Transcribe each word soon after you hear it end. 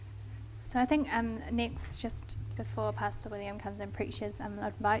So I think next, just before Pastor William comes and preaches,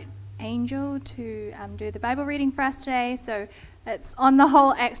 I'd invite Angel to do the Bible reading for us today. So it's on the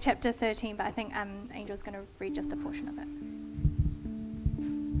whole Acts chapter 13, but I think Angel's going to read just a portion of it.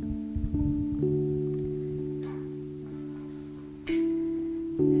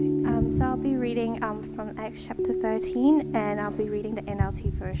 So I'll be reading from Acts chapter 13, and I'll be reading the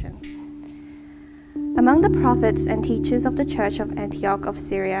NLT version. Among the prophets and teachers of the church of Antioch of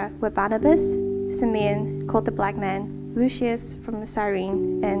Syria were Barnabas, Simeon, called the Black Man, Lucius from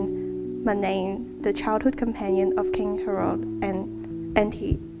Cyrene, and Manaen, the childhood companion of King Herod, and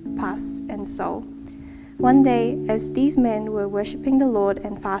Antipas and Saul. One day, as these men were worshipping the Lord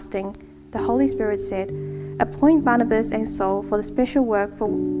and fasting, the Holy Spirit said, "Appoint Barnabas and Saul for the special work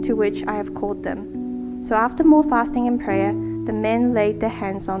to which I have called them." So after more fasting and prayer, the men laid their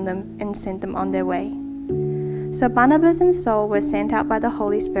hands on them and sent them on their way. So Barnabas and Saul were sent out by the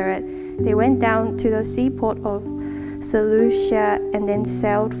Holy Spirit. They went down to the seaport of Seleucia and then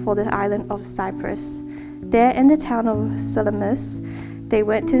sailed for the island of Cyprus. There in the town of Salamis, they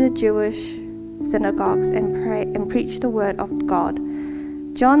went to the Jewish synagogues and preached the word of God.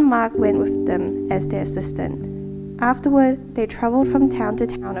 John Mark went with them as their assistant. Afterward, they traveled from town to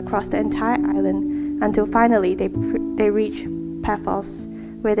town across the entire island until finally they reached Paphos,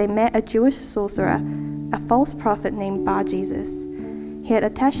 where they met a Jewish sorcerer, a false prophet named Bar-Jesus. He had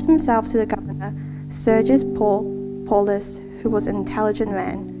attached himself to the governor, Sergius Paulus, who was an intelligent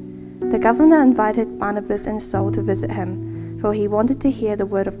man. The governor invited Barnabas and Saul to visit him, for he wanted to hear the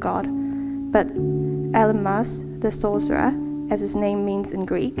word of God. But Elymas, the sorcerer, as his name means in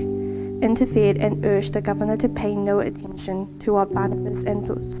Greek, interfered and urged the governor to pay no attention to what Barnabas and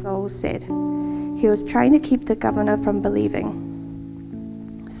Saul said. He was trying to keep the governor from believing.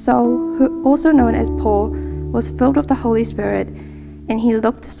 Saul, who also known as Paul, was filled with the Holy Spirit, and he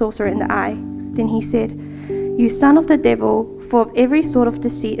looked the sorcerer in the eye. Then he said, "You son of the devil, full of every sort of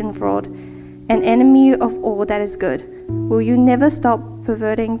deceit and fraud, an enemy of all that is good, will you never stop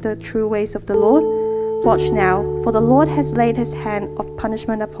perverting the true ways of the Lord? Watch now, for the Lord has laid his hand of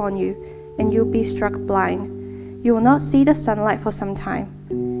punishment upon you, and you'll be struck blind. You will not see the sunlight for some time."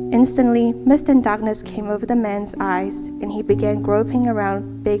 Instantly, mist and darkness came over the man's eyes, and he began groping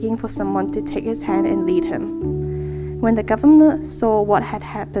around, begging for someone to take his hand and lead him. When the governor saw what had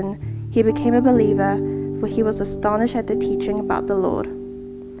happened, he became a believer, for he was astonished at the teaching about the Lord.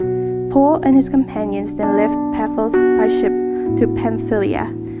 Paul and his companions then left Paphos by ship to Pamphylia,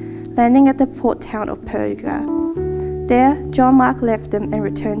 landing at the port town of Perga. There, John Mark left them and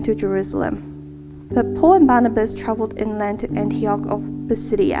returned to Jerusalem. But Paul and Barnabas traveled inland to Antioch of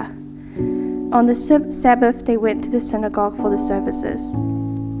Pisidia. On the Sabbath, they went to the synagogue for the services.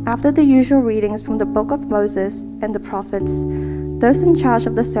 After the usual readings from the book of Moses and the prophets, those in charge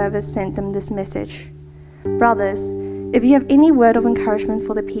of the service sent them this message: "Brothers, if you have any word of encouragement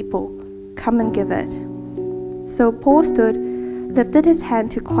for the people, come and give it." So Paul stood, lifted his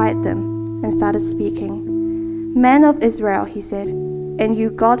hand to quiet them, and started speaking. "Men of Israel," he said, "and you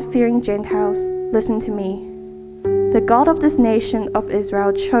God-fearing Gentiles, listen to me. The God of this nation of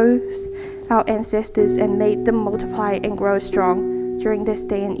Israel chose our ancestors and made them multiply and grow strong during their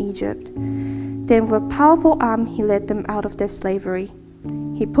stay in Egypt. Then with a powerful arm he led them out of their slavery.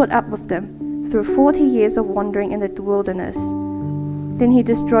 He put up with them through 40 years of wandering in the wilderness. Then he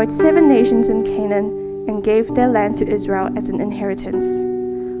destroyed 7 nations in Canaan and gave their land to Israel as an inheritance.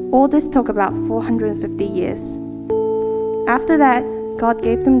 All this took about 450 years. After that, God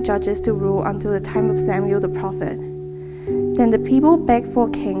gave them judges to rule until the time of Samuel the prophet. Then the people begged for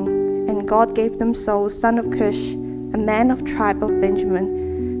a king, and God gave them Saul, son of Kish, a man of tribe of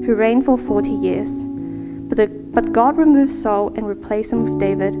Benjamin, who reigned for 40 years. But God removed Saul and replaced him with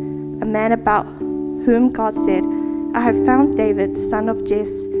David, a man about whom God said, "I have found David, son of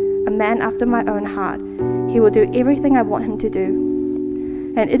Jesse, a man after my own heart. He will do everything I want him to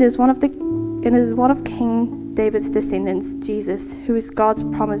do." And it is one of King David's descendants, Jesus, who is God's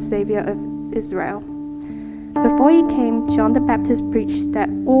promised Savior of Israel. Before he came, John the Baptist preached that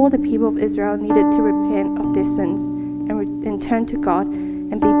all the people of Israel needed to repent of their sins and turn to God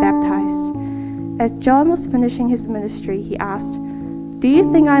and be baptized. As John was finishing his ministry, he asked, "Do you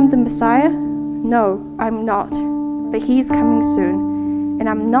think I am the Messiah? No, I'm not. But he is coming soon, and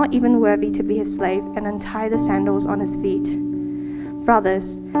I'm not even worthy to be his slave and untie the sandals on his feet.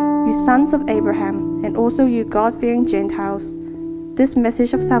 Brothers, you sons of Abraham, and also you God-fearing Gentiles, this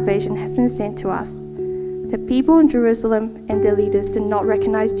message of salvation has been sent to us. The people in Jerusalem and their leaders did not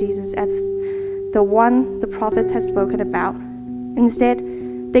recognize Jesus as the one the prophets had spoken about. Instead,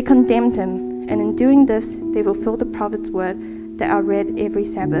 they condemned him, and in doing this, they fulfilled the prophet's word that are read every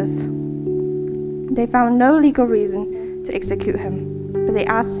Sabbath. They found no legal reason to execute him, but they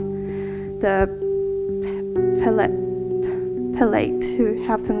asked the Pilate to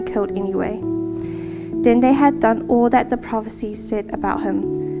have him killed anyway. Then they had done all that the prophecies said about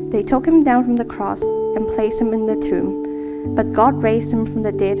him. They took him down from the cross and placed him in the tomb. But God raised him from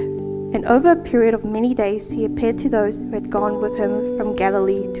the dead, and over a period of many days he appeared to those who had gone with him from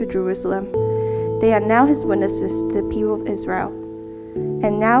Galilee to Jerusalem. They are now his witnesses to the people of Israel.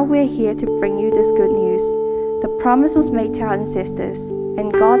 And now we're here to bring you this good news. The promise was made to our ancestors,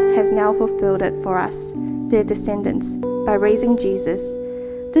 and God has now fulfilled it for us, their descendants, by raising Jesus.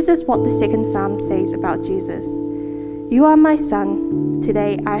 This is what the second psalm says about Jesus. You are my son,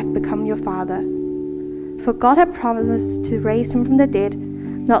 today I have become your father. For God had promised to raise him from the dead,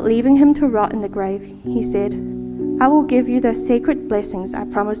 not leaving him to rot in the grave. He said, I will give you the sacred blessings I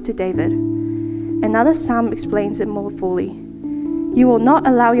promised to David. Another psalm explains it more fully. You will not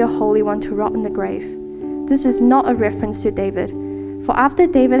allow your Holy One to rot in the grave. This is not a reference to David, for after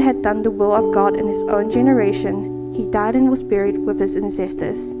David had done the will of God in his own generation, he died and was buried with his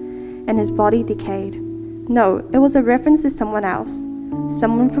ancestors, and his body decayed. No, it was a reference to someone else,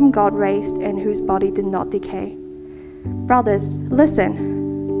 someone from God raised and whose body did not decay. Brothers,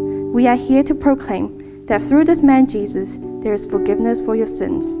 listen. We are here to proclaim that through this man Jesus, there is forgiveness for your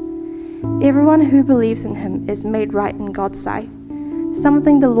sins. Everyone who believes in him is made right in God's sight,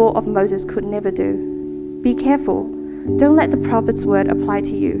 something the law of Moses could never do. Be careful. Don't let the prophet's word apply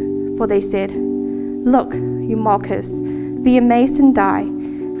to you, for they said, Look, you mockers, be amazed and die,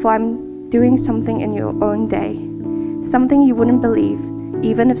 for I'm doing something in your own day, something you wouldn't believe,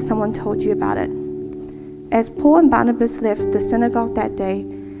 even if someone told you about it. As Paul and Barnabas left the synagogue that day,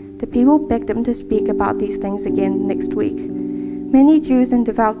 the people begged them to speak about these things again next week. Many Jews and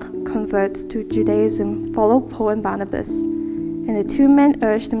devout converts to Judaism followed Paul and Barnabas, and the two men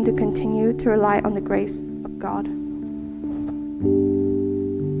urged them to continue to rely on the grace of God.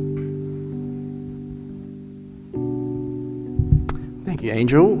 Thank you,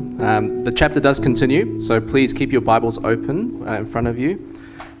 Angel. The chapter does continue, so please keep your Bibles open in front of you.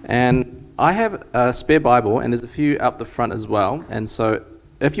 And I have a spare Bible, and there's a few out the front as well. And so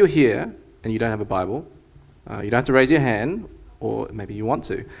if you're here and you don't have a Bible, you don't have to raise your hand, or maybe you want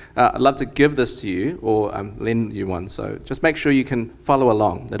to. I'd love to give this to you or lend you one. So just make sure you can follow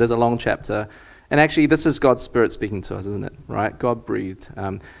along. It is a long chapter. And actually, this is God's Spirit speaking to us, isn't it? Right? God breathed,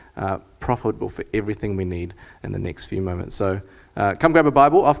 profitable for everything we need in the next few moments. So come grab a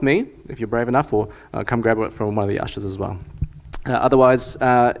Bible off me, if you're brave enough, or come grab it from one of the ushers as well. Otherwise,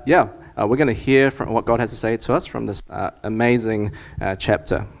 we're going to hear from what God has to say to us from this amazing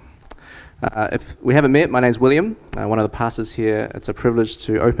chapter. If we haven't met, my name's William, one of the pastors here. It's a privilege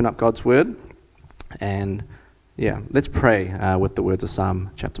to open up God's Word. And let's pray with the words of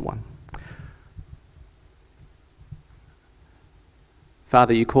Psalm chapter 1.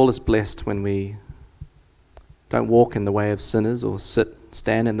 Father, you call us blessed when we don't walk in the way of sinners or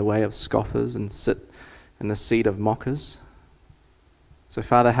stand in the way of scoffers and sit in the seat of mockers. So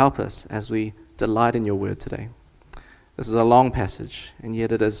Father, help us as we delight in your word today. This is a long passage, and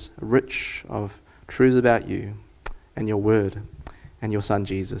yet it is rich of truths about you and your word and your Son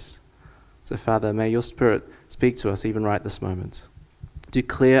Jesus. So Father, may your Spirit speak to us even right this moment. Do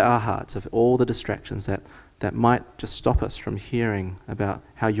clear our hearts of all the distractions that might just stop us from hearing about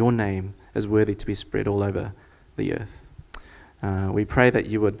how your name is worthy to be spread all over the earth. We pray that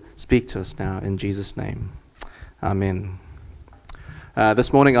you would speak to us now in Jesus' name. Amen.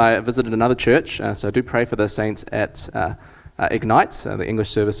 This morning I visited another church, so do pray for the saints at Ignite, the English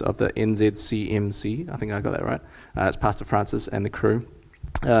service of the NZCMC. I think I got that right. It's Pastor Francis and the crew.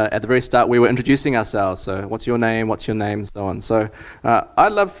 At the very start, we were introducing ourselves. So what's your name, so on. So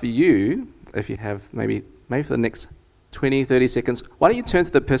I'd love for you, if you have maybe for the next 20, 30 seconds, why don't you turn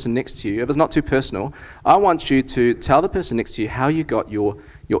to the person next to you? If it's not too personal, I want you to tell the person next to you how you got your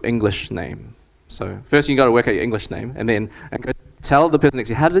English name. So first you got to work out your English name, and then go tell the person next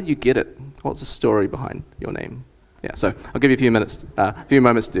to you, how did you get it? What's the story behind your name? Yeah, so I'll give you a few moments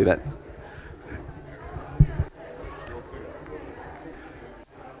to do that.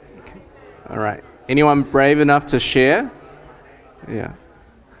 Okay. All right. Anyone brave enough to share? Yeah.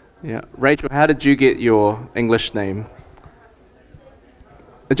 Rachel, how did you get your English name?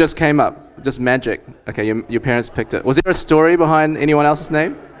 It just came up, just magic. Okay, your parents picked it. Was there a story behind anyone else's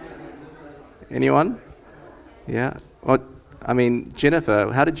name? Anyone? Yeah. Well, I mean,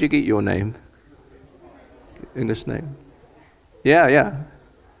 Jennifer, how did you get your name? English name? Yeah.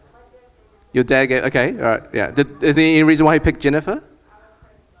 Your dad gave, okay, all right, yeah. Is there any reason why he picked Jennifer?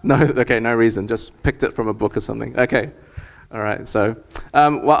 No, okay, no reason. Just picked it from a book or something. Okay, All right, so,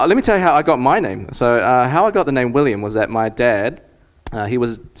 well, let me tell you how I got my name. So, how I got the name William was that my dad, he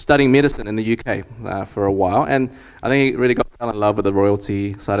was studying medicine in the UK for a while, and I think he really fell in love with the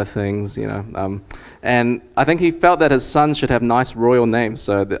royalty side of things, you know. And I think he felt that his sons should have nice royal names.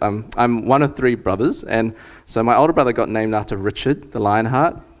 So I'm one of 3 brothers, and so my older brother got named after Richard, the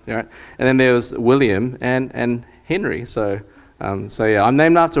Lionheart, right? And then there was William and Henry. So yeah, I'm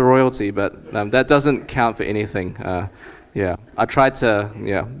named after royalty, but that doesn't count for anything. Yeah, I tried to,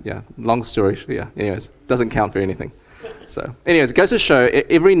 yeah, long story, yeah, anyways, doesn't count for anything. So, anyways, it goes to show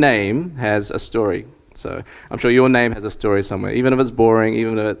every name has a story. So, I'm sure your name has a story somewhere, even if it's boring,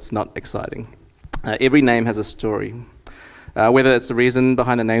 even if it's not exciting. Every name has a story. Whether it's the reason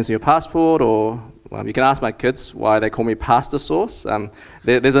behind the names of your passport, or you can ask my kids why they call me Pastor Sauce.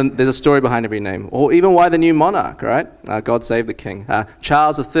 There's a story behind every name. Or even why the new monarch, right? God save the king.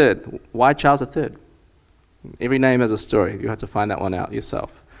 Charles III. Why Charles III? Every name has a story. You have to find that one out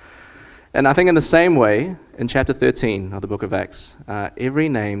yourself. And I think in the same way, in chapter 13 of the book of Acts, every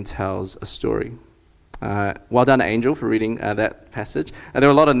name tells a story. Well done, Angel, for reading that passage. And there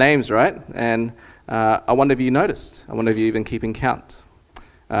are a lot of names, right? And I wonder if you noticed. I wonder if you're even keeping count.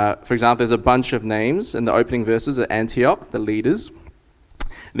 For example, there's a bunch of names in the opening verses at Antioch, the leaders.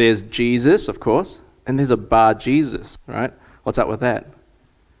 There's Jesus, of course, and there's a Bar Jesus, right? What's up with that?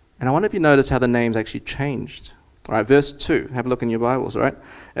 And I wonder if you notice how the names actually changed. All right, verse 2, have a look in your Bibles, right?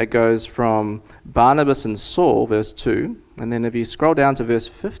 It goes from Barnabas and Saul, verse 2, and then if you scroll down to verse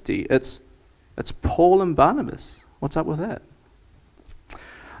 50, it's Paul and Barnabas. What's up with that?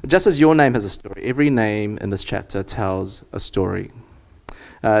 Just as your name has a story, every name in this chapter tells a story.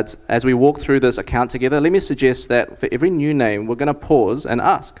 As we walk through this account together, let me suggest that for every new name, we're going to pause and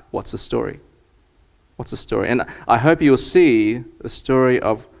ask, what's the story? What's the story? And I hope you'll see the story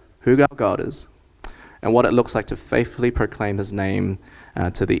of who our God is and what it looks like to faithfully proclaim his name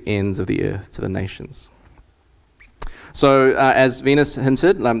to the ends of the earth, to the nations. So as Venus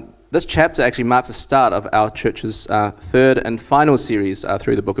hinted, this chapter actually marks the start of our church's third and final series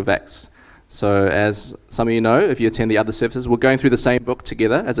through the book of Acts. So as some of you know, if you attend the other services, we're going through the same book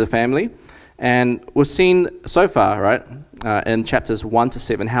together as a family. And we've seen so far, right, in chapters 1 to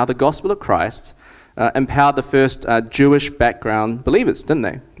 7, how the gospel of Christ empowered the first Jewish background believers, didn't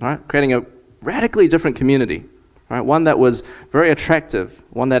they? Right? Creating a radically different community, right? One that was very attractive,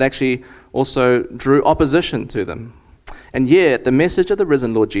 one that actually also drew opposition to them. And yet, the message of the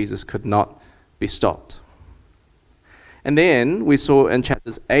risen Lord Jesus could not be stopped. And then we saw in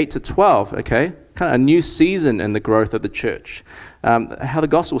chapters 8 to 12, okay, kind of a new season in the growth of the church, how the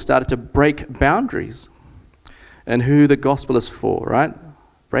gospel started to break boundaries and who the gospel is for, right?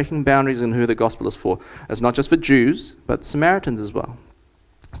 Breaking boundaries and who the gospel is for. It's not just for Jews, but Samaritans as well.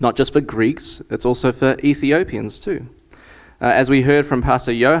 It's not just for Greeks, it's also for Ethiopians too. As we heard from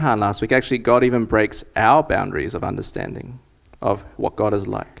Pastor Johan last week, actually God even breaks our boundaries of understanding of what God is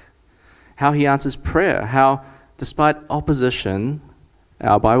like. How he answers prayer, how despite opposition,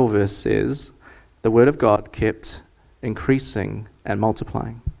 our Bible verse says, the word of God kept increasing and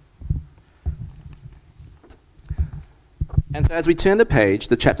multiplying. And so as we turn the page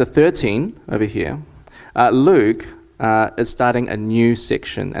to chapter 13 over here, Luke is starting a new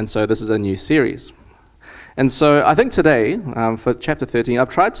section, and so this is a new series. And so I think today, for chapter 13, I've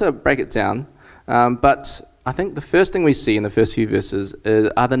tried to break it down, but I think the first thing we see in the first few verses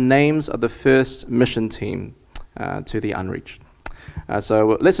are the names of the first mission team to the unreached.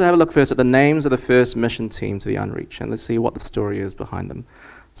 So let's have a look first at the names of the first mission team to the unreached, and let's see what the story is behind them.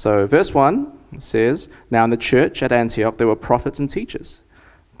 So verse 1 says, now in the church at Antioch there were prophets and teachers,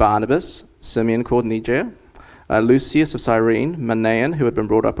 Barnabas, Simeon called Niger, Lucius of Cyrene, Manaen, who had been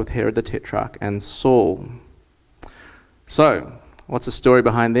brought up with Herod the Tetrarch, and Saul. So, what's the story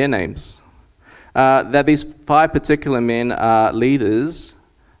behind their names? That these 5 particular men are leaders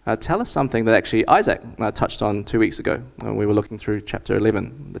tell us something that actually Isaac touched on 2 weeks ago when we were looking through chapter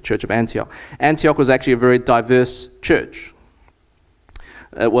 11, the church of Antioch. Antioch was actually a very diverse church.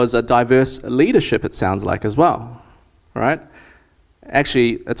 It was a diverse leadership, it sounds like, as well, right?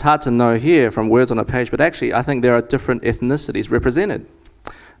 Actually, it's hard to know here from words on a page, but actually I think there are different ethnicities represented.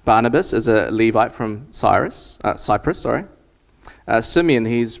 Barnabas is a Levite from Cyprus. Simeon,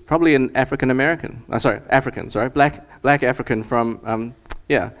 he's probably an African, black African from,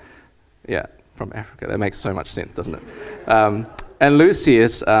 from Africa. That makes so much sense, doesn't it? And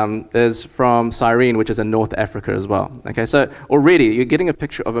Lucius is from Cyrene, which is in North Africa as well. Okay, so already you're getting a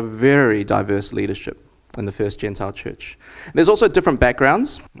picture of a very diverse leadership in the first Gentile church. There's also different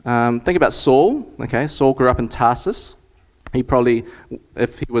backgrounds. Think about Saul. Okay, Saul grew up in Tarsus. He probably,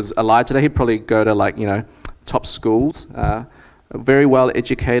 if he was alive today, he'd probably go to top schools, a very well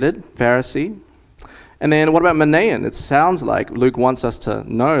educated Pharisee. And then what about Manaen? It sounds like Luke wants us to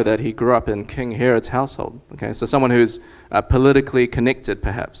know that he grew up in King Herod's household. Okay, so someone who's politically connected,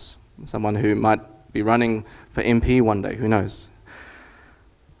 perhaps. Someone who might be running for MP one day, who knows?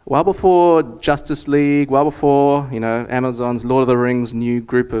 Well before Justice League, well before, Amazon's Lord of the Rings new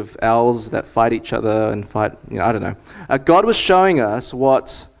group of elves that fight each other and fight, I don't know. God was showing us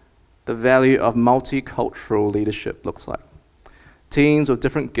what the value of multicultural leadership looks like. Teams with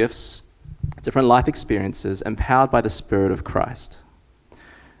different gifts, different life experiences, empowered by the Spirit of Christ.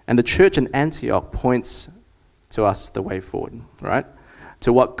 And the church in Antioch points to us the way forward, right?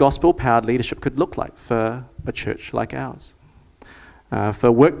 To what gospel-powered leadership could look like for a church like ours.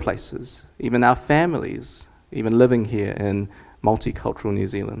 For workplaces, even our families, even living here in multicultural New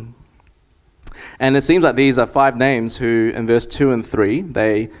Zealand. And it seems like these are 5 names who, in verse 2 and 3,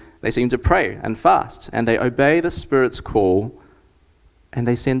 they seem to pray and fast, and they obey the Spirit's call, and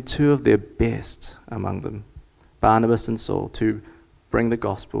they send 2 of their best among them, Barnabas and Saul, to bring the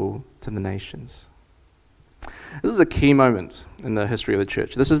gospel to the nations. This is a key moment in the history of the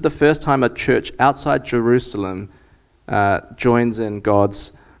church. This is the first time a church outside Jerusalem joins in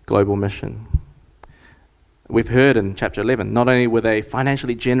God's global mission. We've heard in chapter 11, not only were they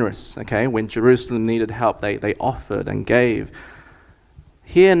financially generous, okay, when Jerusalem needed help, they offered and gave.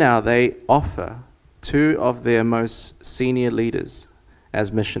 Here now they offer 2 of their most senior leaders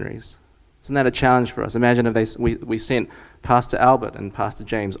as missionaries. Isn't that a challenge for us? Imagine if we sent Pastor Albert and Pastor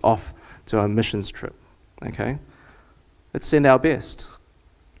James off to a missions trip, okay? Let's send our best.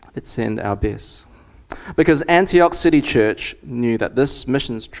 Let's send our best. Because Antioch City Church knew that this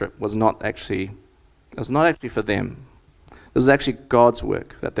missions trip was not actually for them. This was actually God's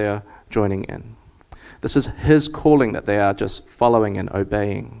work that they are joining in. This is His calling that they are just following and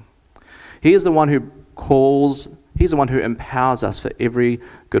obeying. He is the one who calls, He's the one who empowers us for every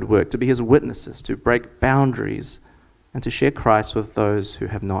good work, to be His witnesses, to break boundaries, and to share Christ with those who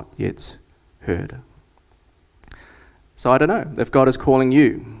have not yet heard. So I don't know if God is calling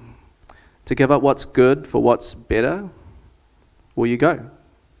you to give up what's good for what's better. Will you go?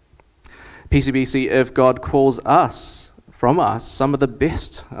 PCBC, if God calls from us, some of the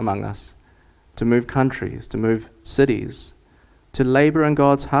best among us, to move countries, to move cities, to labor in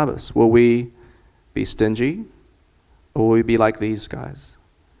God's harvest, will we be stingy, or will we be like these guys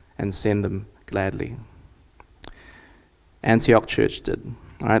and send them gladly? Antioch Church did.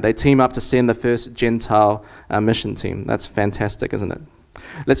 All right, they team up to send the first Gentile mission team. That's fantastic, isn't it?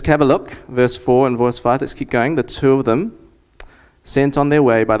 Let's have a look, verse 4 and verse 5. Let's keep going. The 2 of them, sent on their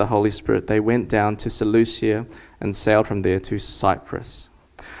way by the Holy Spirit, they went down to Seleucia and sailed from there to Cyprus.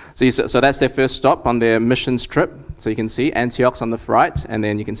 So that's their first stop on their missions trip. So you can see Antioch's on the right, and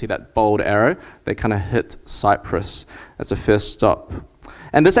then you can see that bold arrow. They kind of hit Cyprus as the first stop.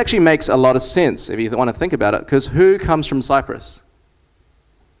 And this actually makes a lot of sense if you want to think about it, because who comes from Cyprus?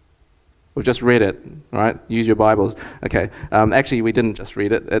 We've just read it, right? Use your Bibles. Okay. Actually, we didn't just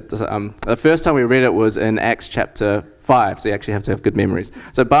read it. The first time we read it was in Acts chapter 5, so you actually have to have good memories.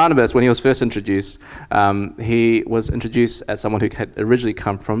 So Barnabas, when he was first introduced, he was introduced as someone who had originally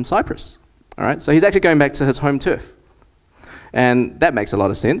come from Cyprus. All right. So he's actually going back to his home turf. And that makes a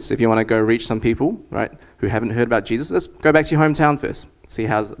lot of sense. If you want to go reach some people, right, who haven't heard about Jesus, let's go back to your hometown first. See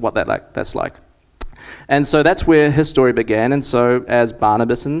what that's like. And so that's where his story began. And so as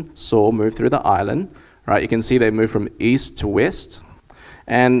Barnabas and Saul moved through the island, right, you can see they move from east to west.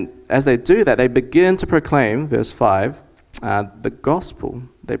 And as they do that, they begin to proclaim, verse 5, the gospel.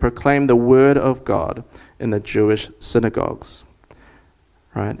 They proclaim the word of God in the Jewish synagogues.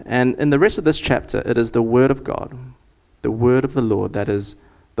 Right? And in the rest of this chapter, it is the word of God, the word of the Lord, that is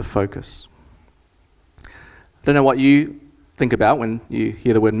the focus. I don't know what you think about when you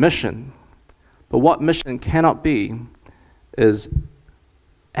hear the word mission. But what mission cannot be is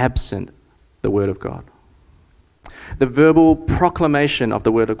absent the Word of God. The verbal proclamation of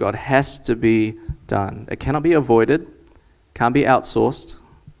the Word of God has to be done. It cannot be avoided, can't be outsourced.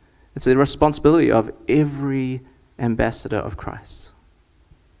 It's the responsibility of every ambassador of Christ.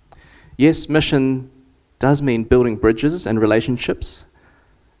 Yes, mission does mean building bridges and relationships.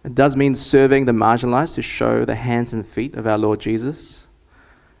 It does mean serving the marginalized to show the hands and feet of our Lord Jesus.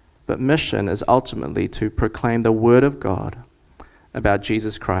 But mission is ultimately to proclaim the word of God about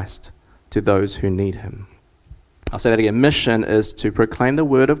Jesus Christ to those who need him. I'll say that again. Mission is to proclaim the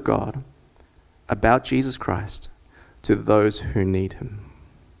word of God about Jesus Christ to those who need him.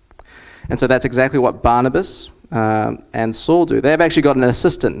 And so that's exactly what Barnabas and Saul do. They've actually got an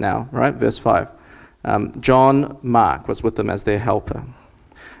assistant now, right? Verse 5. John Mark was with them as their helper.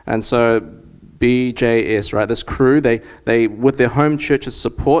 And so BJS, right? This crew, they with their home church's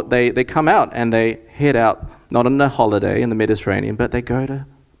support, they come out and they head out, not on a holiday in the Mediterranean, but they go to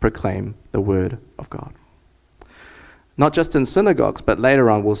proclaim the word of God. Not just in synagogues, but later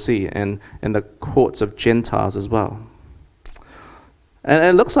on we'll see in the courts of Gentiles as well. And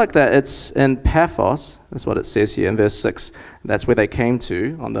it looks like that it's in Paphos, that's what it says here in verse 6. That's where they came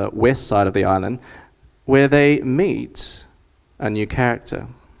to, on the west side of the island, where they meet a new character.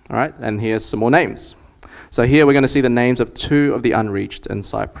 All right, and here's some more names. So here we're going to see the names of 2 of the unreached in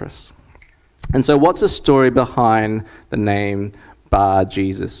Cyprus. And so what's the story behind the name Bar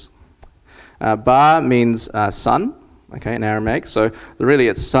Jesus? Bar means son, okay, in Aramaic. So really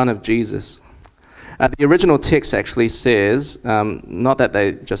it's son of Jesus. The original text actually says, not that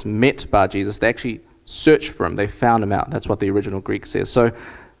they just met Bar Jesus, they actually searched for him, they found him out. That's what the original Greek says. So,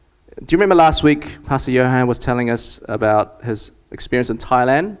 do you remember last week, Pastor Johan was telling us about his experience in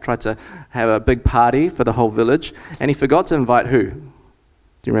Thailand, tried to have a big party for the whole village, and he forgot to invite who? Do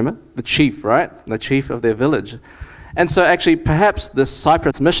you remember? The chief, right? The chief of their village. And so actually, perhaps this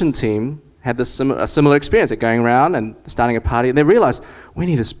Cyprus mission team had a similar experience. They're going around and starting a party, and they realized, we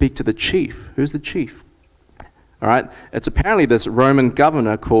need to speak to the chief. Who's the chief? All right, it's apparently this Roman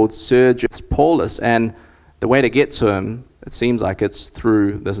governor called Sergius Paulus, and the way to get to him, it seems like it's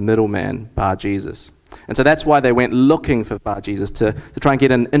through this middleman, Bar Jesus. And so that's why they went looking for Bar Jesus, to try and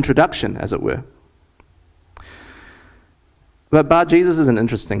get an introduction, as it were. But Bar Jesus is an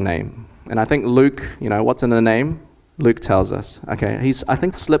interesting name, and I think Luke, what's in the name? Luke tells us. Okay, he's, I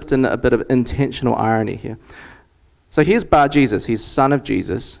think, slipped in a bit of intentional irony here. So here's Bar Jesus, he's son of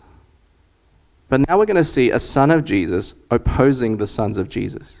Jesus. But now we're going to see a son of Jesus opposing the sons of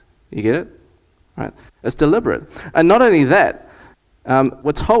Jesus. You get it? Right? It's deliberate. And not only that,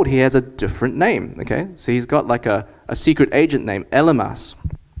 we're told he has a different name. Okay, so he's got like a secret agent named Elymas.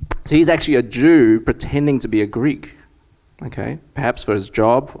 So he's actually a Jew pretending to be a Greek. Okay, perhaps for his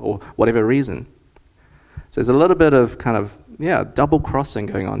job or whatever reason. So there's a little bit of double crossing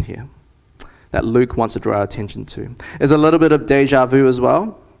going on here that Luke wants to draw our attention to. There's a little bit of deja vu as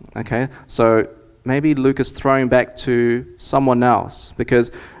well. Okay, so maybe Luke is throwing back to someone else,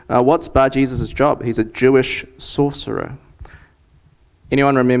 because what's Bar Jesus' job? He's a Jewish sorcerer.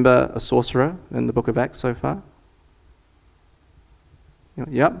 Anyone remember a sorcerer in the book of Acts so far?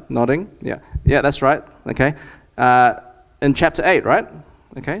 Yep, nodding. Yeah, that's right. Okay, in chapter 8, right?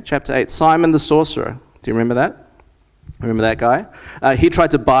 Okay, chapter 8, Simon the sorcerer. Do you remember that? Remember that guy? He tried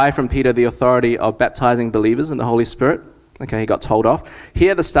to buy from Peter the authority of baptizing believers in the Holy Spirit. Okay, he got told off.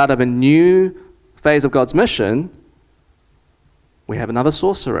 Here at the start of a new phase of God's mission, we have another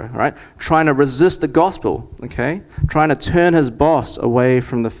sorcerer, right? Trying to resist the gospel, okay? Trying to turn his boss away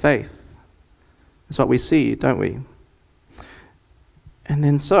from the faith. That's what we see, don't we? And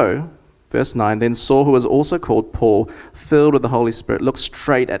then verse 9, then Saul, who was also called Paul, filled with the Holy Spirit, looked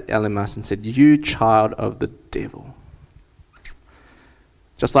straight at Elymas and said, "You child of the devil."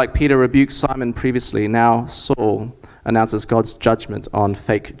 Just like Peter rebuked Simon previously, now Saul announces God's judgment on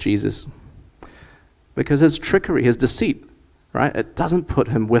fake Jesus. Because his trickery, his deceit, right, it doesn't put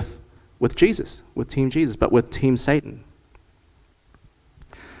him with Jesus, with Team Jesus, but with Team Satan.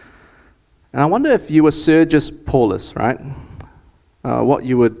 And I wonder if you were Sergius Paulus, right, what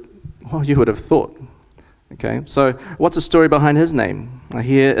you would have thought. Okay, so what's the story behind his name?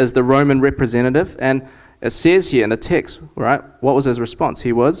 Here is the Roman representative, and it says here in the text, right, what was his response?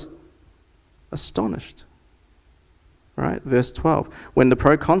 He was astonished. Right, verse 12. When the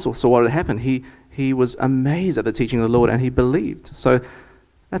proconsul saw what had happened, he was amazed at the teaching of the Lord, and he believed. So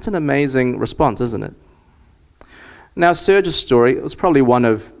that's an amazing response, isn't it? Now, Sergius' story was probably one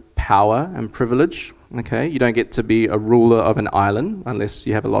of power and privilege. Okay, you don't get to be a ruler of an island unless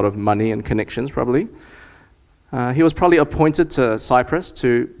you have a lot of money and connections, probably. He was probably appointed to Cyprus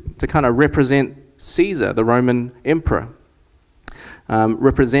to kind of represent Caesar, the Roman emperor.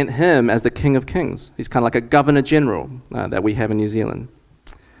 Represent him as the King of Kings. He's kind of like a Governor General that we have in New Zealand.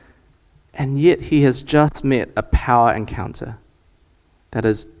 And yet he has just met a power encounter that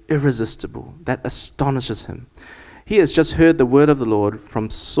is irresistible, that astonishes him. He has just heard the word of the Lord from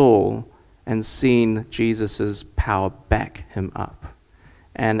Saul and seen Jesus' power back him up.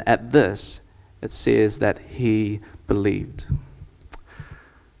 And at this, it says that he believed.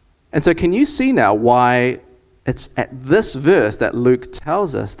 And so can you see now why it's at this verse that Luke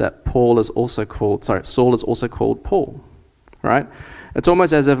tells us that Saul is also called Paul, right? It's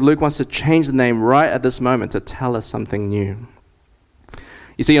almost as if Luke wants to change the name right at this moment to tell us something new.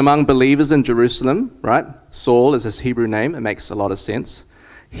 You see, among believers in Jerusalem, right, Saul is his Hebrew name. It makes a lot of sense.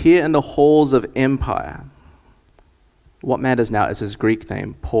 Here in the halls of empire, what matters now is his Greek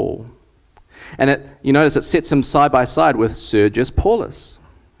name, Paul. And you notice it sets him side by side with Sergius Paulus.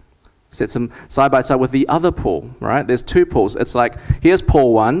 Sets him side by side with the other Paul, right? There's two Pauls. It's like, here's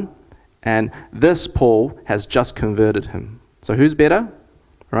Paul 1, and this Paul has just converted him. So who's better?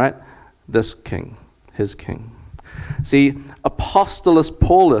 Right? This king, his king. See, Apostolus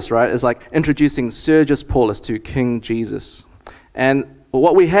Paulus, right, is like introducing Sergius Paulus to King Jesus. And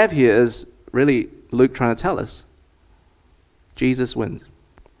what we have here is really Luke trying to tell us, Jesus wins.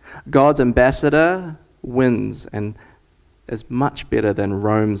 God's ambassador wins and is much better than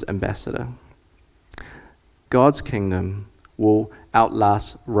Rome's ambassador. God's kingdom will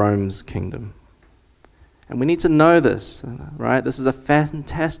outlast Rome's kingdom. And we need to know this, right? This is a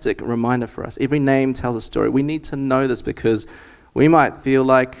fantastic reminder for us. Every name tells a story. We need to know this because we might feel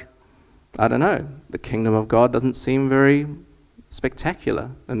like, I don't know, the kingdom of God doesn't seem very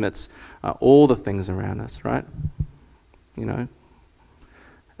spectacular amidst all the things around us, right? You know?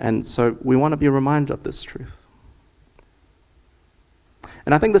 And so we want to be reminded of this truth.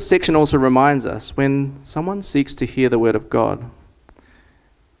 And I think this section also reminds us when someone seeks to hear the word of God,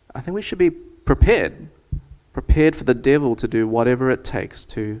 I think we should be prepared for the devil to do whatever it takes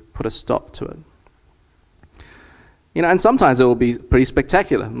to put a stop to it. You know, and sometimes it will be pretty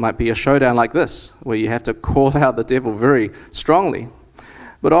spectacular. It might be a showdown like this, where you have to call out the devil very strongly.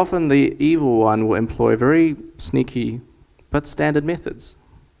 But often the evil one will employ very sneaky but standard methods.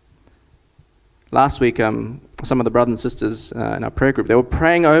 Last week, some of the brothers and sisters in our prayer group, they were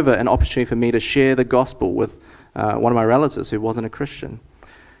praying over an opportunity for me to share the gospel with one of my relatives who wasn't a Christian.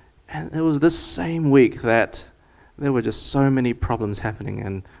 And it was this same week that there were just so many problems happening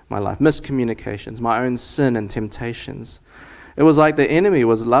in my life. Miscommunications, my own sin and temptations. It was like the enemy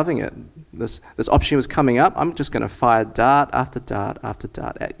was loving it. This opportunity was coming up. I'm just going to fire dart after dart after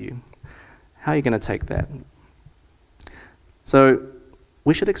dart at you. How are you going to take that? So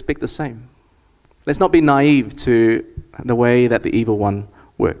we should expect the same. Let's not be naive to the way that the evil one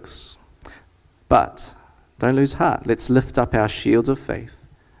works. But don't lose heart. Let's lift up our shields of faith.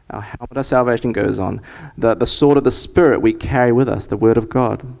 Our helmet of salvation goes on. The sword of the Spirit we carry with us, the word of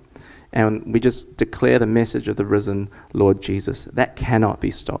God. And we just declare the message of the risen Lord Jesus. That cannot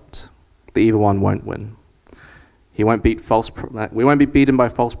be stopped. The evil one won't win. We won't be beaten by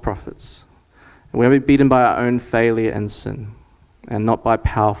false prophets. We won't be beaten by our own failure and sin. And not by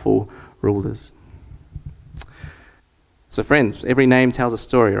powerful rulers. So friends, every name tells a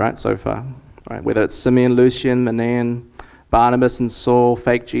story, right, so far. Right? Whether it's Simeon, Lucian, Manaen, Barnabas and Saul,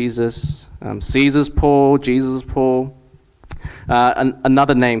 fake Jesus, Caesar's Paul, Jesus' Paul.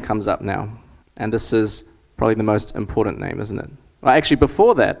 Another name comes up now, and this is probably the most important name, isn't it? Well, actually,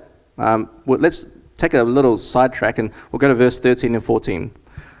 before that, let's take a little sidetrack, and we'll go to verse 13 and 14.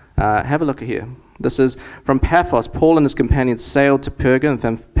 Have a look here. This is from Paphos. Paul and his companions sailed to Perga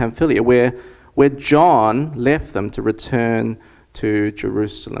and Pamphylia, where John left them to return to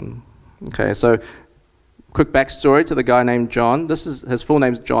Jerusalem. Okay, so quick backstory to the guy named John. His full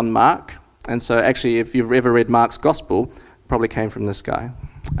name's John Mark, and so actually, if you've ever read Mark's Gospel, probably came from this guy.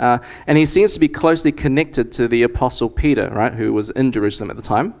 And he seems to be closely connected to the Apostle Peter, right, who was in Jerusalem at the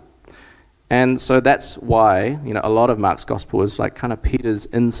time. And so that's why, a lot of Mark's Gospel is like kind of Peter's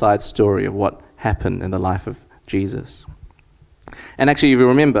inside story of what happened in the life of Jesus. And actually, if you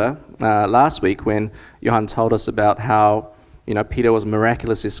remember last week when Johan told us about how, Peter was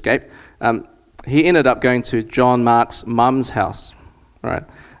miraculously escaped, he ended up going to John Mark's mum's house, right,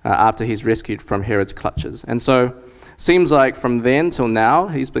 after he's rescued from Herod's clutches. And so seems like from then till now,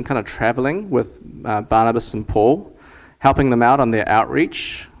 he's been kind of traveling with Barnabas and Paul, helping them out on their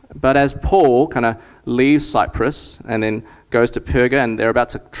outreach. But as Paul kind of leaves Cyprus and then goes to Perga and they're about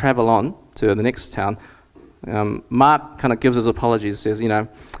to travel on to the next town, Mark kind of gives his apologies, says, I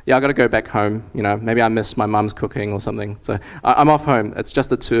got to go back home. Maybe I missed my mum's cooking or something. So I'm off home. It's just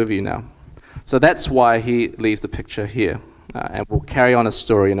the two of you now. So that's why he leaves the picture here. And we'll carry on his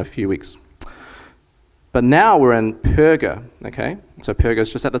story in a few weeks. But now we're in Perga, okay? So Perga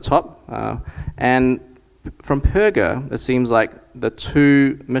is just at the top. And from Perga, it seems like the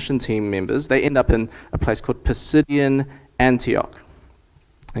two mission team members, they end up in a place called Pisidian Antioch.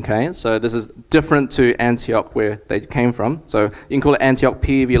 Okay, so this is different to Antioch where they came from. So you can call it Antioch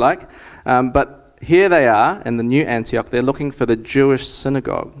P if you like. But here they are in the new Antioch. They're looking for the Jewish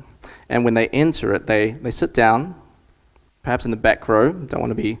synagogue. And when they enter it, they sit down, perhaps in the back row. Don't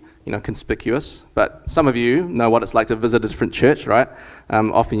want to be conspicuous. But some of you know what it's like to visit a different church, right?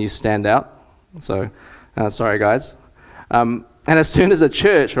 Often you stand out. So sorry, guys. And as soon as a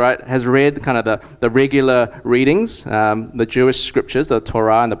church, right, has read kind of the regular readings, the Jewish scriptures, the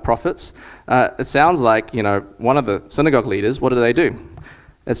Torah and the prophets, it sounds like, one of the synagogue leaders, what do?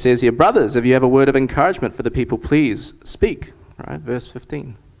 It says here, brothers, if you have a word of encouragement for the people, please speak. Right, verse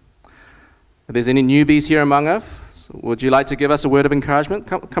 15. If there's any newbies here among us, would you like to give us a word of encouragement?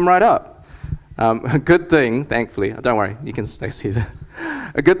 Come right up. A good thing, thankfully, don't worry, you can stay seated.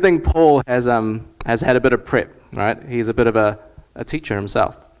 A good thing Paul has had a bit of prep, right? He's a bit of a teacher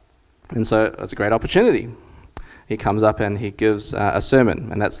himself. And so it's a great opportunity. He comes up and he gives a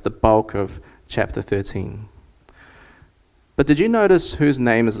sermon, and that's the bulk of chapter 13. But did you notice whose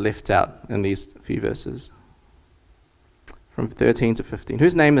name is left out in these few verses? From 13 to 15.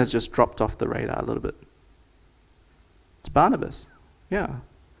 Whose name has just dropped off the radar a little bit? It's Barnabas. Yeah.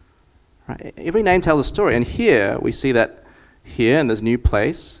 Right. Every name tells a story. And here we see that here in this new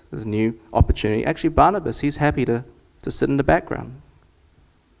place, this new opportunity, actually Barnabas, he's happy to sit in the background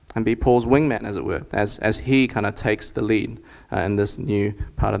and be Paul's wingman, as it were, as he kind of takes the lead in this new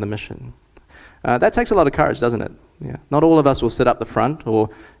part of the mission. That takes a lot of courage, doesn't it? Yeah. Not all of us will sit up the front or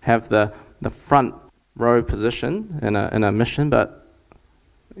have the front row position in a mission, but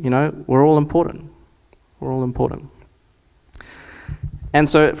we're all important. We're all important. And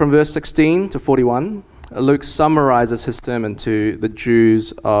so from verse 16 to 41, Luke summarizes his sermon to the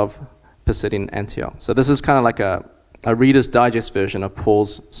Jews of Pisidian Antioch. So this is kind of like a Reader's Digest version of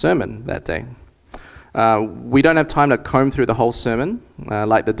Paul's sermon that day. We don't have time to comb through the whole sermon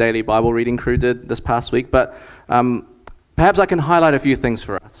like the daily Bible reading crew did this past week, but perhaps I can highlight a few things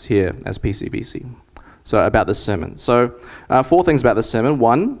for us here as PCBC. So about this sermon. So 4 things about this sermon.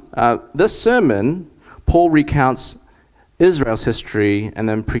 1, this sermon, Paul recounts Israel's history and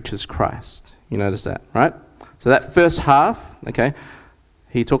then preaches Christ. You notice that, right? So that first half, okay,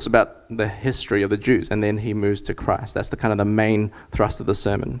 he talks about the history of the Jews and then he moves to Christ. That's the kind of the main thrust of the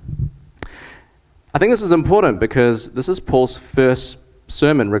sermon. I think this is important because this is Paul's first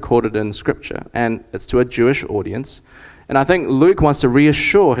sermon recorded in Scripture, and it's to a Jewish audience. And I think Luke wants to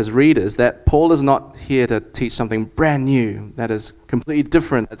reassure his readers that Paul is not here to teach something brand new that is completely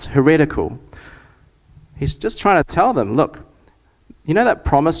different, it's heretical. He's just trying to tell them, look, you know that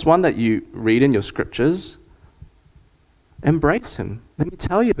promised one that you read in your scriptures? Embrace him. Let me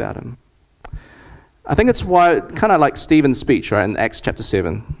tell you about him. I think it's why, kind of like Stephen's speech, right, in Acts chapter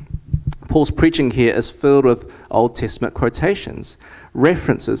 7. Paul's preaching here is filled with Old Testament quotations,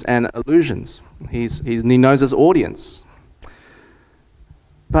 references, and allusions. He knows his audience.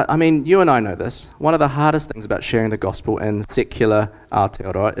 But, I mean, you and I know this. One of the hardest things about sharing the gospel in secular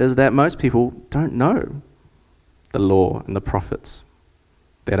Aotearoa is that most people don't know the law and the prophets.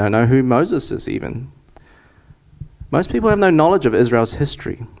 They don't know who Moses is even. Most people have no knowledge of Israel's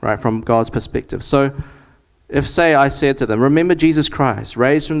history, right, from God's perspective. So if, say, I said to them, remember Jesus Christ,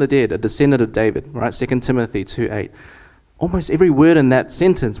 raised from the dead, a descendant of David, right, 2 Timothy 2:8, almost every word in that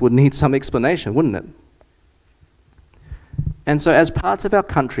sentence would need some explanation, wouldn't it? And so as parts of our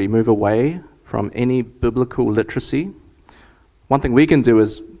country move away from any biblical literacy, one thing we can do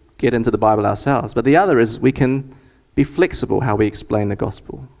is get into the Bible ourselves, but the other is we can be flexible how we explain the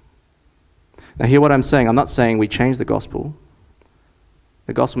gospel. Now hear what I'm saying. I'm not saying we change the gospel.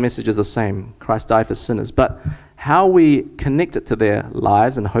 The gospel message is the same. Christ died for sinners. But how we connect it to their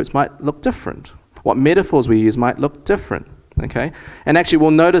lives and hopes might look different. What metaphors we use might look different. Okay? And actually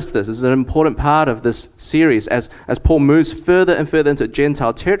we'll notice this. This is an important part of this series. As Paul moves further and further into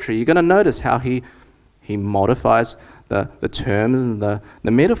Gentile territory, you're going to notice how he modifies the terms and the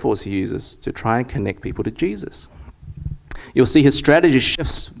metaphors he uses to try and connect people to Jesus. You'll see his strategy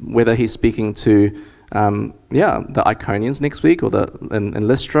shifts, whether he's speaking to the Iconians next week, or in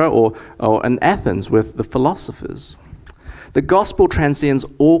Lystra, or in Athens with the philosophers. The gospel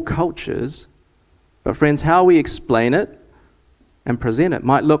transcends all cultures, but friends, how we explain it and present it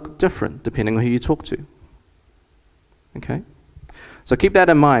might look different depending on who you talk to. Okay? So keep that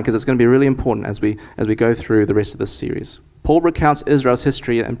in mind, because it's going to be really important as we go through the rest of this series. Paul recounts Israel's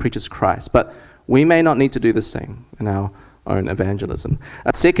history and preaches Christ, but we may not need to do the same in our own evangelism.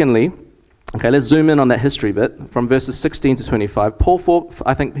 Secondly, okay, let's zoom in on that history bit. From verses 16 to 25, Paul,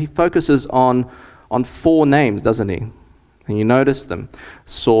 I think he focuses on 4 names, doesn't he? And you notice them.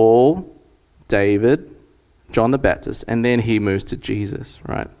 Saul, David, John the Baptist, and then he moves to Jesus,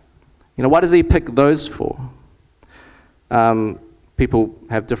 right? You know, why does he pick those 4? People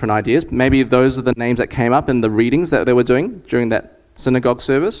have different ideas. Maybe those are the names that came up in the readings that they were doing during that synagogue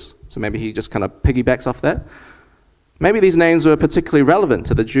service. So maybe he just kind of piggybacks off that. Maybe these names were particularly relevant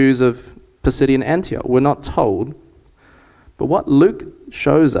to the Jews of Pisidian Antioch. We're not told. But what Luke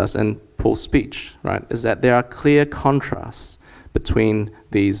shows us in Paul's speech, right, is that there are clear contrasts between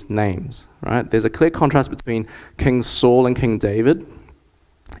these names, right? There's a clear contrast between King Saul and King David,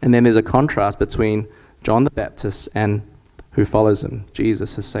 and then there's a contrast between John the Baptist and who follows him,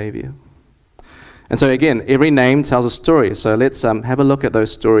 Jesus, his Savior. And so again, every name tells a story. So let's have a look at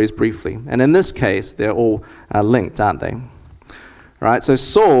those stories briefly. And in this case, they're all linked, aren't they? Right. So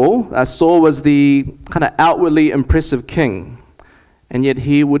Saul was the kind of outwardly impressive king, and yet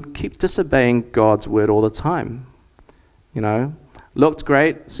he would keep disobeying God's word all the time. Looked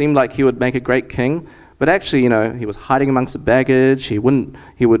great, seemed like he would make a great king, but actually, he was hiding amongst the baggage. He wouldn't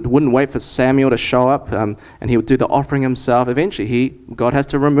wait for Samuel to show up, and he would do the offering himself. Eventually, God has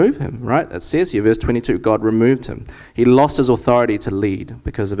to remove him, right? It says here, verse 22, God removed him. He lost his authority to lead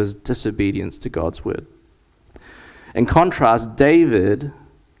because of his disobedience to God's word. In contrast, David,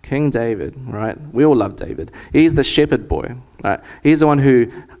 King David, right? We all love David. He's the shepherd boy, right? He's the one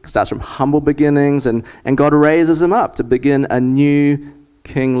who starts from humble beginnings, and God raises him up to begin a new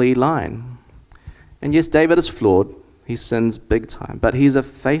kingly line. And yes, David is flawed. He sins big time. But he's a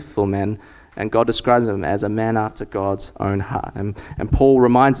faithful man, and God describes him as a man after God's own heart. And Paul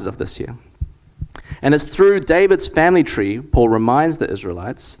reminds us of this here. And it's through David's family tree, Paul reminds the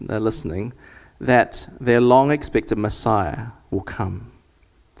Israelites, they're listening, that their long-expected Messiah will come.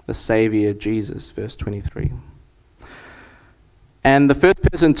 The Savior, Jesus, verse 23. And the first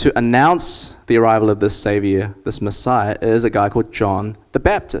person to announce the arrival of this Savior, this Messiah, is a guy called John the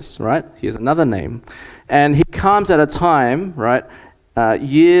Baptist, right? Here's another name. And he comes at a time, right,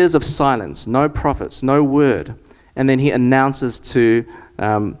 years of silence, no prophets, no word. And then he announces to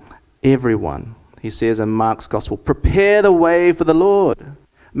everyone. He says in Mark's Gospel, prepare the way for the Lord.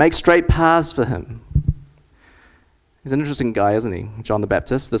 Make straight paths for him. He's an interesting guy, isn't he? John the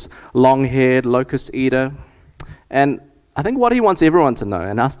Baptist, this long-haired locust eater. And I think what he wants everyone to know,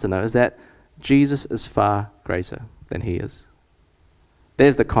 and us to know, is that Jesus is far greater than he is.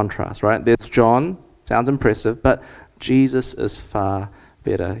 There's the contrast, right? There's John, sounds impressive, but Jesus is far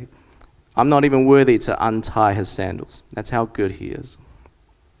better. I'm not even worthy to untie his sandals. That's how good he is.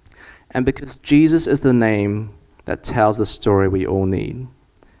 And because Jesus is the name that tells the story we all need,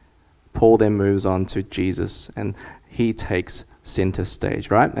 Paul then moves on to Jesus, and he takes center stage,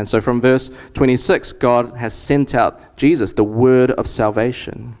 right? And so from verse 26, God has sent out Jesus, the word of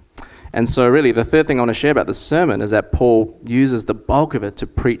salvation. And so really the third thing I want to share about this sermon is that Paul uses the bulk of it to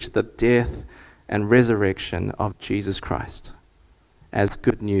preach the death and resurrection of Jesus Christ as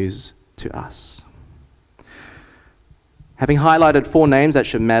good news to us. Having highlighted 4 names that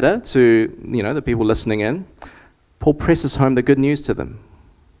should matter to, the people listening in, Paul presses home the good news to them.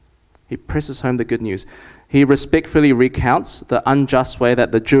 He presses home the good news. He respectfully recounts the unjust way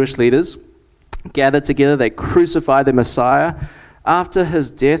that the Jewish leaders gathered together. They crucified the Messiah after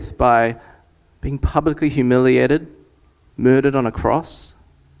his death by being publicly humiliated, murdered on a cross.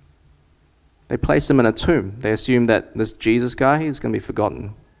 They placed him in a tomb. They assumed that this Jesus guy, he's going to be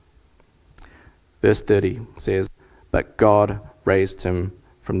forgotten. Verse 30 says, but God raised him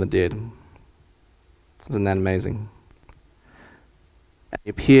from the dead. Isn't that amazing? And he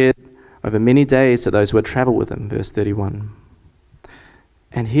appeared over many days to those who had traveled with him, verse 31.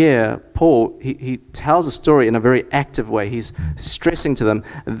 And here, Paul, he tells a story in a very active way. He's stressing to them,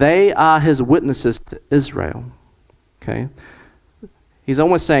 they are his witnesses to Israel. Okay? He's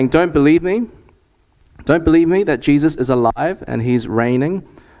almost saying, don't believe me. Don't believe me that Jesus is alive and he's reigning.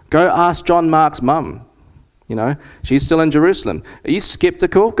 Go ask John Mark's mum. She's still in Jerusalem. Are you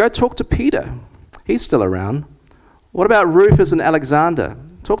skeptical? Go talk to Peter. He's still around. What about Rufus and Alexander?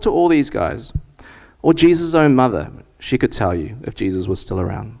 Talk to all these guys. Or Jesus' own mother. She could tell you if Jesus was still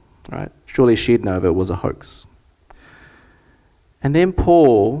around, right? Surely she'd know if it was a hoax. And then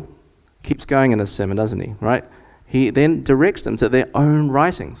Paul keeps going in his sermon, doesn't he, right? He then directs them to their own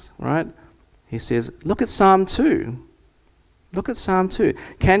writings, right? He says, look at Psalm 2. Look at Psalm 2.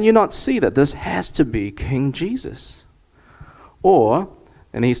 Can you not see that this has to be King Jesus?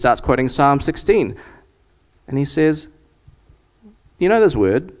 And he starts quoting Psalm 16. And he says, you know this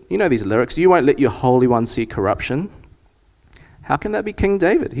word, you know these lyrics, you won't let your Holy One see corruption. How can that be King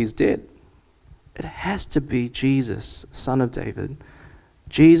David? He's dead. It has to be Jesus, son of David.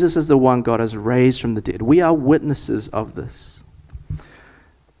 Jesus is the one God has raised from the dead. We are witnesses of this.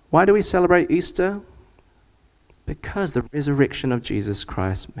 Why do we celebrate Easter? Because the resurrection of Jesus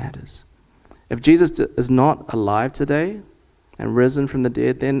Christ matters. If Jesus is not alive today and risen from the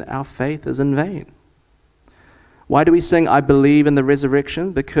dead, then our faith is in vain. Why do we sing, I believe in the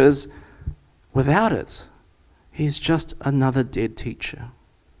resurrection? Because without it, he's just another dead teacher.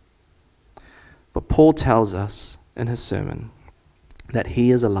 But Paul tells us in his sermon that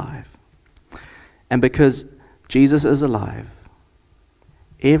he is alive. And because Jesus is alive,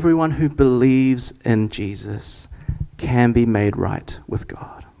 everyone who believes in Jesus can be made right with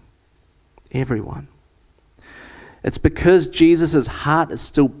God. Everyone. It's because Jesus' heart is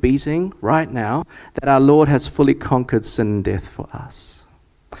still beating right now that our Lord has fully conquered sin and death for us.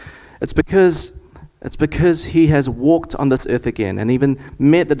 It's because he has walked on this earth again and even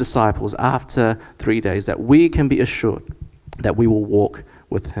met the disciples after 3 days that we can be assured that we will walk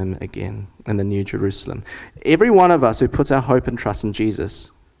with him again in the New Jerusalem. Every one of us who puts our hope and trust in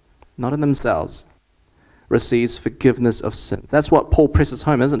Jesus, not in themselves, receives forgiveness of sins. That's what Paul presses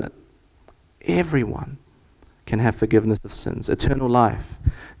home, isn't it? Everyone can have forgiveness of sins, eternal life,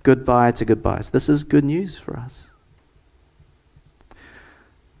 goodbye to goodbyes. This is good news for us.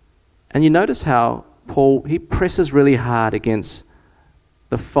 And you notice how Paul, he presses really hard against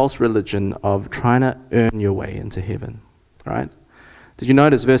the false religion of trying to earn your way into heaven, right? Did you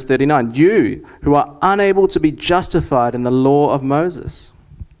notice verse 39? You who are unable to be justified in the law of Moses.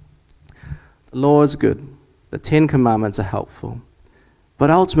 The law is good. The 10 Commandments are helpful.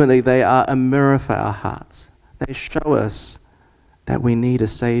 But ultimately they are a mirror for our hearts. They show us that we need a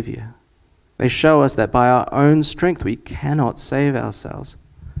Savior. They show us that by our own strength we cannot save ourselves.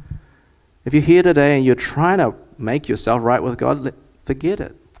 If you're here today and you're trying to make yourself right with God, forget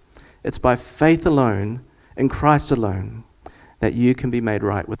it. It's by faith alone, in Christ alone, that you can be made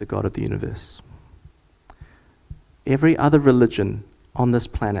right with the God of the universe. Every other religion on this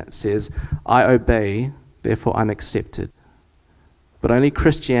planet says, I obey, therefore I'm accepted. But only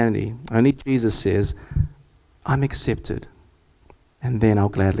Christianity, only Jesus says, I'm accepted, and then I'll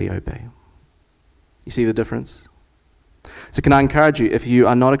gladly obey. You see the difference? So can I encourage you, if you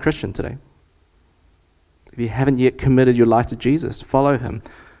are not a Christian today, if you haven't yet committed your life to Jesus, follow him.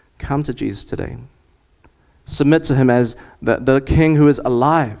 Come to Jesus today. Submit to him as the King who is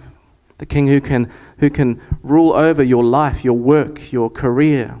alive, the King who can rule over your life, your work, your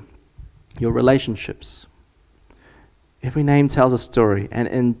career, your relationships. Every name tells a story, and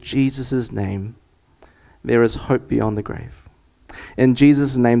in Jesus' name, there is hope beyond the grave. In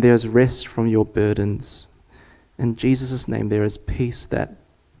Jesus' name, there is rest from your burdens. In Jesus' name, there is peace that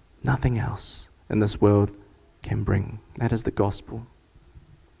nothing else in this world can bring. That is the gospel.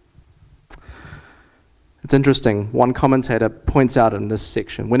 It's interesting. One commentator points out in this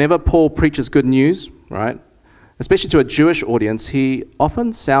section, whenever Paul preaches good news, right, especially to a Jewish audience, he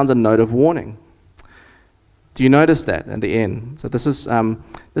often sounds a note of warning. Do you notice that at the end? So this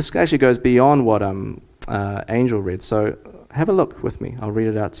actually goes beyond what Angel read. So have a look with me. I'll read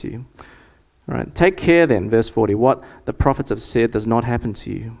it out to you. All right. Take care then, verse 40. What the prophets have said does not happen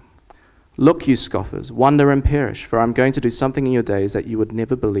to you. Look, you scoffers, wonder and perish, for I'm going to do something in your days that you would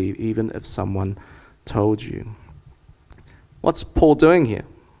never believe, even if someone told you. What's Paul doing here?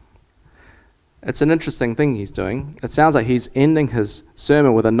 It's an interesting thing he's doing. It sounds like he's ending his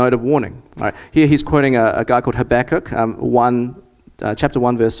sermon with a note of warning. All right. Here he's quoting a guy called Habakkuk, chapter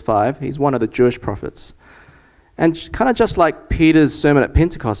 1, verse 5. He's one of the Jewish prophets. And kind of just like Peter's sermon at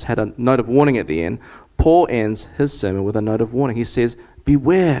Pentecost had a note of warning at the end, Paul ends his sermon with a note of warning. He says,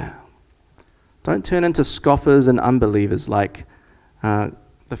 beware. Don't turn into scoffers and unbelievers like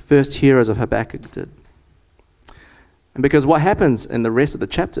the first hearers of Habakkuk did. And because what happens in the rest of the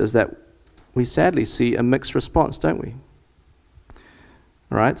chapter is that we sadly see a mixed response, don't we?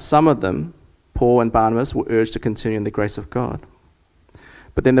 All right, some of them, Paul and Barnabas, were urged to continue in the grace of God.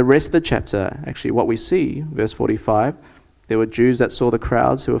 But then the rest of the chapter, actually what we see, verse 45, there were Jews that saw the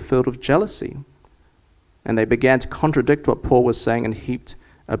crowds who were filled with jealousy. And they began to contradict what Paul was saying and heaped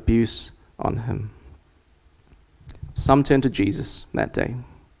abuse on him. Some turned to Jesus that day.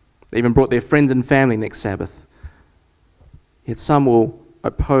 They even brought their friends and family next Sabbath. Yet some will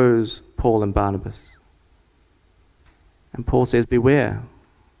oppose Paul and Barnabas. And Paul says, beware.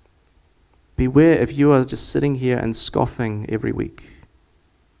 Beware if you are just sitting here and scoffing every week.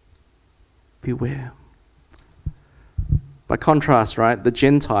 Beware. By contrast, right, the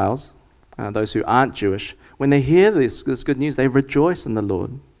Gentiles, those who aren't Jewish, when they hear this good news, they rejoice in the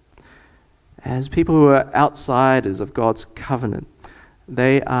Lord. As people who are outsiders of God's covenant,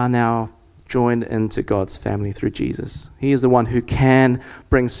 they are now joined into God's family through Jesus. He is the one who can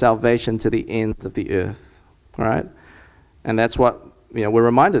bring salvation to the ends of the earth, right? And that's what, we're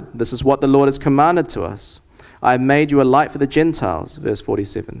reminded. This is what the Lord has commanded to us. I have made you a light for the Gentiles, verse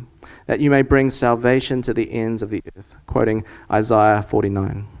 47, that you may bring salvation to the ends of the earth, quoting Isaiah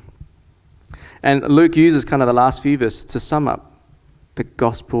 49. And Luke uses kind of the last few verses to sum up. The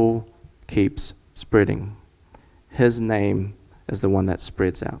gospel keeps spreading. His name is the one that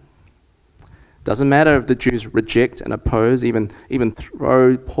spreads out. Doesn't matter if the Jews reject and oppose, even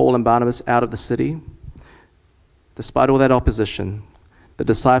throw Paul and Barnabas out of the city. Despite all that opposition, the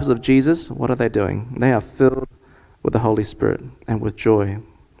disciples of Jesus, what are they doing? They are filled with the Holy Spirit and with joy.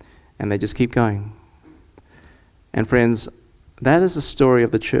 And they just keep going. And friends, that is the story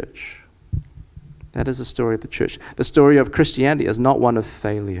of the church. That is the story of the church. The story of Christianity is not one of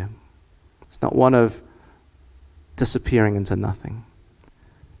failure. It's not one of disappearing into nothing.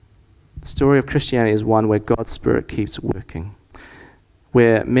 The story of Christianity is one where God's Spirit keeps working,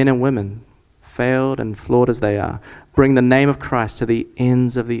 where men and women, failed and flawed as they are, bring the name of Christ to the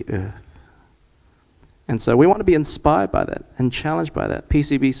ends of the earth. And so we want to be inspired by that and challenged by that.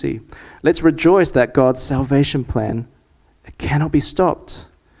 PCBC, let's rejoice that God's salvation plan, it cannot be stopped.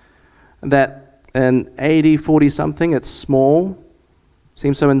 That in AD 40 something, it's small,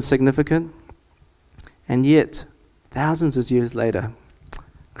 seems so insignificant, and yet thousands of years later,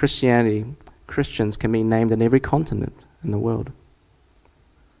 Christians can be named in every continent in the world.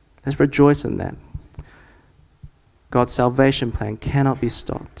 Let's rejoice in that. God's salvation plan cannot be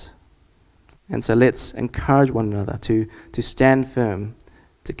stopped. And so let's encourage one another to stand firm,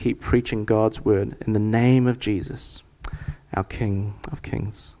 to keep preaching God's word in the name of Jesus, our King of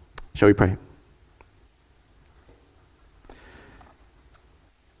Kings. Shall we pray?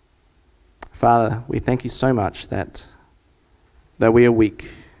 Father, we thank you so much that though we are weak,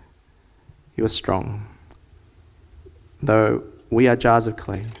 you are strong. Though we are jars of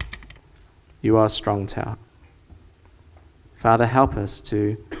clay, you are a strong tower. Father, help us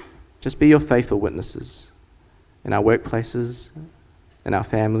to just be your faithful witnesses in our workplaces, in our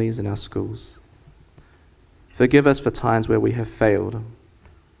families, in our schools. Forgive us for times where we have failed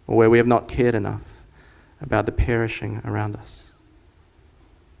or where we have not cared enough about the perishing around us.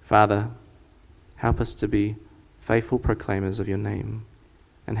 Father, help us to be faithful proclaimers of your name,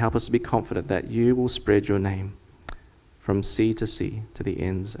 and help us to be confident that you will spread your name from sea to sea to the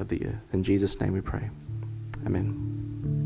ends of the earth. In Jesus' name we pray. Amen.